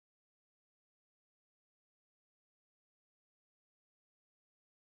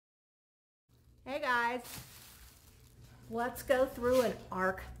Hey guys, let's go through an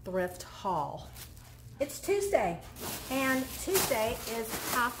ARC thrift haul. It's Tuesday, and Tuesday is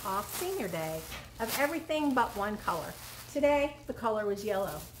half off senior day of everything but one color. Today, the color was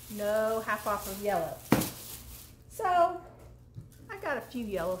yellow. No half off of yellow. So, I got a few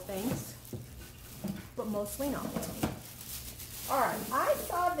yellow things, but mostly not. All right, I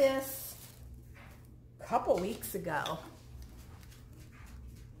saw this a couple weeks ago.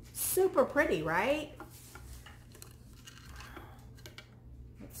 Super pretty, right?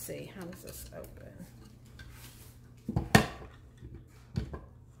 Let's see, how does this open?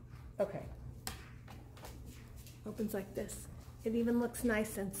 Okay. Opens like this. It even looks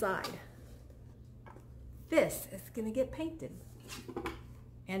nice inside. This is gonna get painted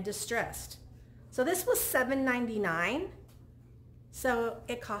and distressed. So this was $7.99. So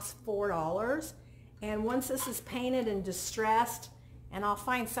it costs $4. And once this is painted and distressed, and I'll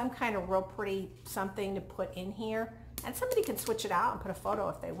find some kind of real pretty something to put in here. And somebody can switch it out and put a photo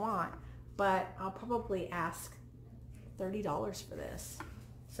if they want. But I'll probably ask $30 for this.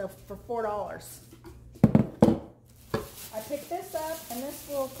 So for $4. I picked this up, and this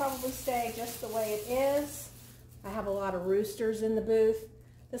will probably stay just the way it is. I have a lot of roosters in the booth.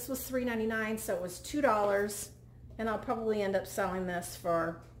 This was $3.99, so it was $2. And I'll probably end up selling this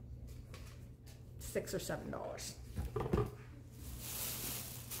for $6 or $7.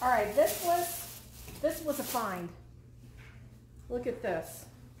 All right, this was a find. Look at this.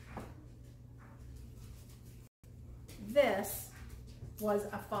 This was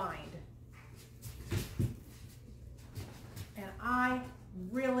a find. And I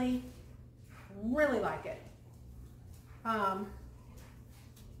really, really like it. How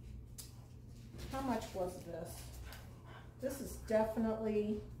much was this? This is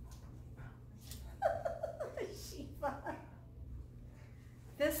definitely Shiva.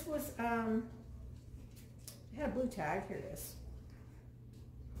 This was, it had a blue tag, here it is.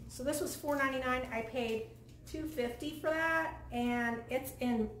 So this was $4.99, I paid $2.50 for that, and it's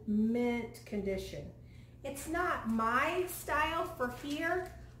in mint condition. It's not my style for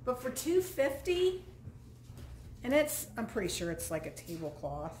here, but for $2.50, and it's, I'm pretty sure it's like a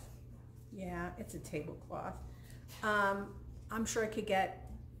tablecloth. Yeah, it's a tablecloth. I'm sure I could get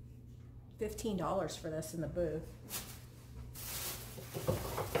 $15 for this in the booth.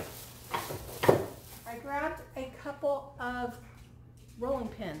 I grabbed a couple of rolling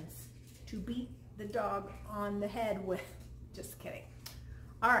pins to beat the dog on the head with. Just kidding.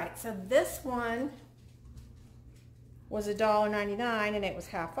 All right, so this one was $1.99 and it was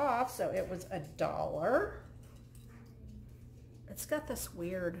half off, so it was $1. It's got this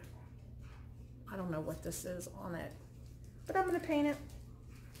weird, I don't know what this is on it, but I'm gonna paint it.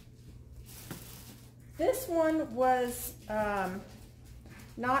 This one was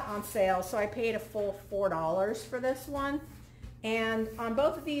not on sale, so I paid a full $4 for this one. And on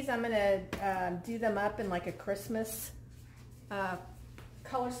both of these, I'm gonna do them up in like a Christmas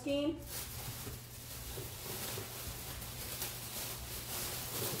color scheme.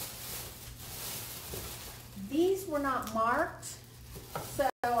 These were not marked, so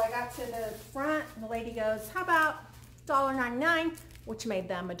I got to the front and the lady goes, how about $1.99, which made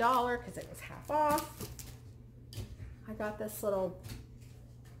them $1 because it was half off. I got this little,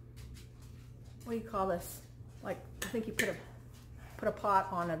 what do you call this? Like, I think you put a pot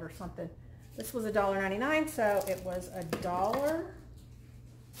on it or something. This was $1.99, so it was $1.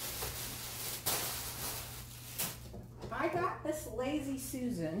 I got this Lazy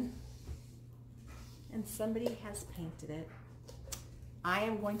Susan, and somebody has painted it. I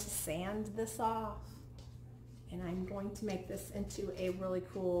am going to sand this off, and I'm going to make this into a really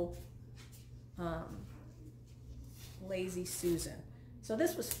cool Lazy Susan. So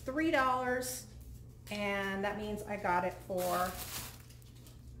this was $3, and that means I got it for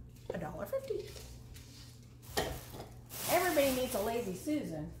 $1.50. Everybody needs a Lazy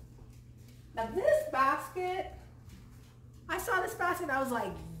Susan. Now this basket, I saw this basket, I was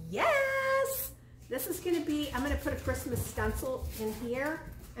like, yes! This is gonna be, I'm gonna put a Christmas stencil in here,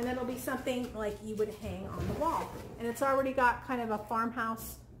 and it'll be something like you would hang on the wall. And it's already got kind of a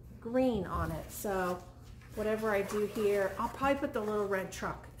farmhouse green on it, so whatever I do here, I'll probably put the little red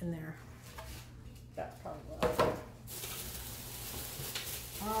truck in there. That's probably what I'll do.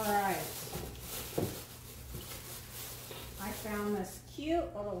 All right. I found this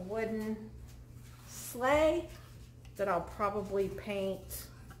cute little wooden sleigh that I'll probably paint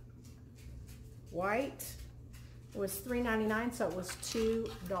white. It was $3.99, so it was $2.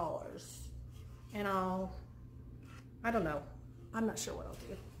 And I don't know. I'm not sure what I'll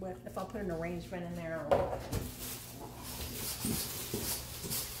do with, if I'll put an arrangement in there or what.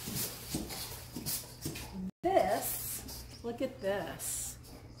 Look at this,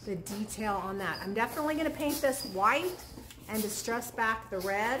 the detail on that. I'm definitely gonna paint this white and distress back the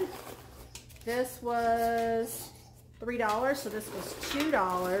red. This was $3, so this was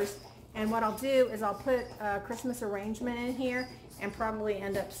 $2. And what I'll do is I'll put a Christmas arrangement in here and probably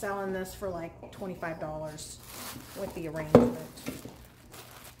end up selling this for like $25 with the arrangement.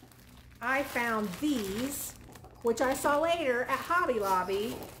 I found these, which I saw later at Hobby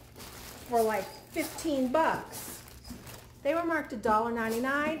Lobby for like 15 bucks. They were marked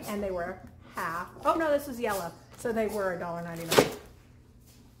 $1.99 and they were half. Oh no, this was yellow, so they were $1.99.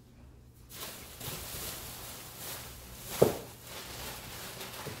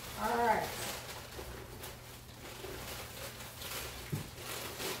 All right.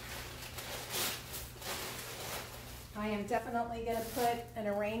 I am definitely going to put an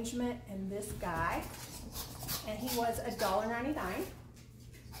arrangement in this guy, and he was $1.99.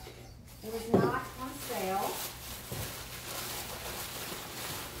 It was not on sale.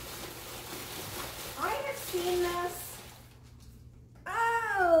 I have seen this.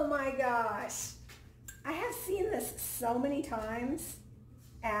 Oh my gosh. I have seen this so many times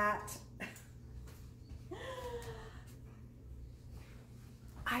at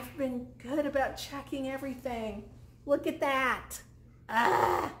I've been good about checking everything. Look at that.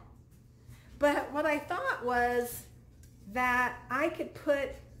 But what I thought was that I could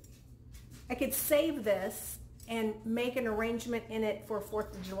save this and make an arrangement in it for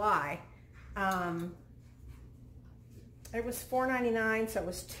 4th of July. It was $4.99, so it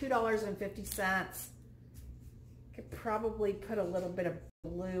was $2.50. Could probably put a little bit of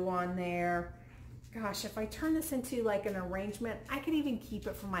blue on there. Gosh, if I turn this into like an arrangement, I could even keep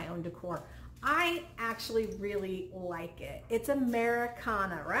it for my own decor. I actually really like it. It's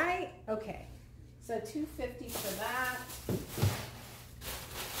Americana, right? Okay, so $2.50 for that.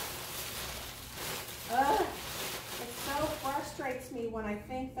 It so frustrates me when I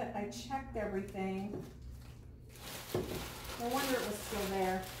think that I checked everything. No wonder it was still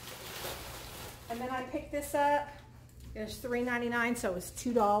there. And then I picked this up. It was $3.99, so it was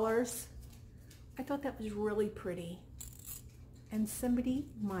 $2. I thought that was really pretty, and somebody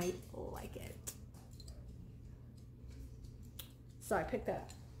might like it. So I picked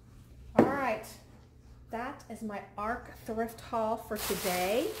that. All right, that is my ARC thrift haul for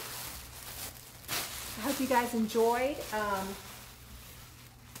today. I hope you guys enjoyed.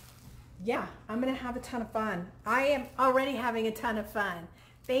 Yeah, I'm gonna have a ton of fun. I am already having a ton of fun.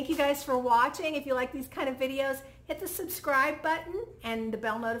 Thank you guys for watching. If you like these kind of videos, hit the subscribe button and the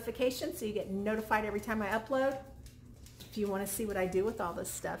bell notification so you get notified every time I upload. If you want to see what I do with all this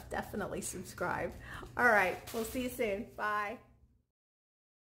stuff, definitely subscribe. All right, we'll see you soon. Bye.